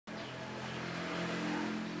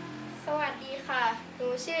ดีค่ะหนู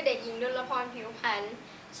ชื่อเด็กหญิงดลพรผิวผัน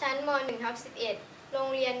ชั้นม .1/11 โรง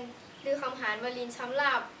เรียนลือคำหาญวรินทร์ชำร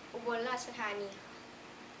าบอุบลราชธานี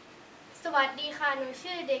สวัสดีค่ะหนู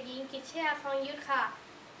ชื่อเด็กหญิงกิตติยาคองยุทธค่ะ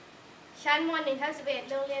ชั้นม .1/11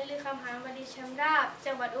 โรงเรียนลือคำหาญวรินทร์ชำราบ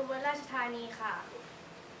จังหวัดอุบลราชธานีค่ะ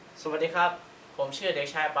สวัสดีครับผมชื่อเด็ก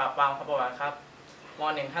ชายปราบปรามคำประวัติครับม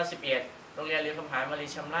 .1/11 โรงเรียนลือคำหาญวริน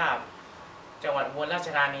ทร์ชำราบจังหวัดอุบลราช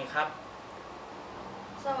ธานีครับ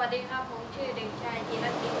สวัสดีครับผมชื่อเด็กชายจิร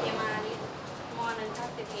กิจ เกมาลิศม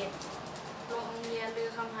 .1/11 โรงเรียนลือ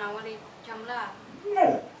คำหาญวรินทร์ชำราบ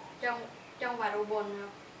จังหวัดอุบลครั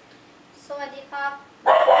บสวัสดีครับ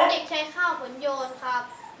ผมเด็กชายข้าวผลโยนครับ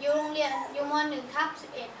อยู่ม .1/11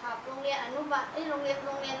 ครับโรงเรียนอนุบาลโรงเรี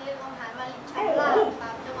ยนลือคำหาญวรินทร์ชำราบครั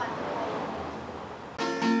บจังหวัดอุบล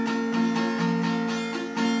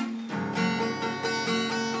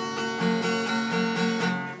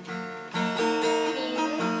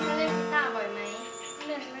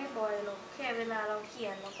เวลาเราเขีย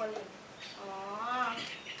นเราก็เล่น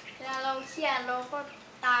เวลาเราเขียนเราก็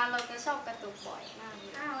ตาเราจะชอบกระตุกบ่อยมาก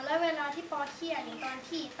แล้วเวลาที่ปอเขียนตอน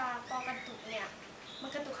ที่ตาปอกระตุกเนี่ยมัน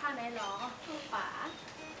กระตุกข้างไหนหรอข้างขวา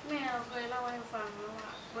แม่เราเคยเล่าให้ฟังว่า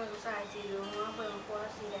เบื้องซ้ายสีเหลืองเบื้องขวา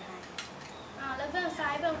สีแดงแล้วเบื้องซ้า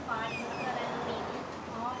ยเบื้องขวานี่คืออะไรนะมิ้น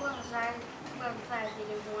เบื้องซ้ายสีเ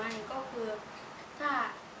หลืองนี่ก็คือถ้า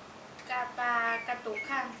กาตากระตุก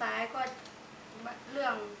ข้างซ้ายก็เรื่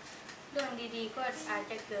องดีๆก็อาจ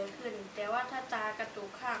จะเกิดขึ้นแต่ว่าถ้าตากระตุก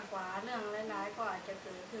ข้างขวาเรื่องร้ายๆก็อาจจะเ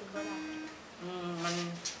กิดขึ้นก็ได้มัน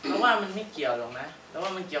เพราะว่ามันไม่เกี่ยวหรอกนะแต่ว่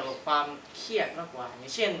ามันเกี่ยวกับความเครียดมากกว่าอย่า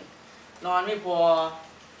งเช่นนอนไม่พอ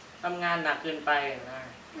ทำงานหนักเกินไปนะ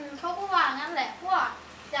เขาก็ว่างั้นแหละเพราะ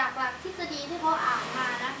จากหลักทฤษฎีที่เขาอ่านมา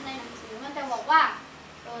นะในหนังสือมันจะบอกว่า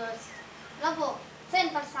ระบบเส้น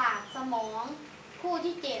ประสาทสมองคู่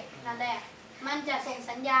ที่เจ็บนั่นแหละมันจะส่ง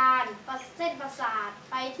สัญญาณเส้นประสาท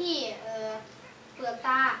ไปที่เปลือกต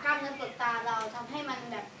ากล้ามเนื้อเปลือกตาเราทำให้มัน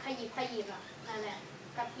แบบขยิบอ่ะนั่นแหละ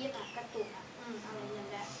กระพริบอ่ะกระตุกอ่ะอะไรนั่น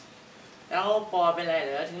แหละแล้วปอเป็นไรเหร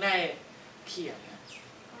อถึงได้เครียด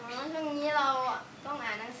ช่วงนี้เราต้องอ่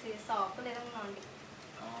านหนังสือสอบก็เลยต้องนอนดึก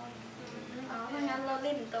เพราะงั้นเราเ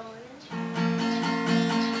ล่นโต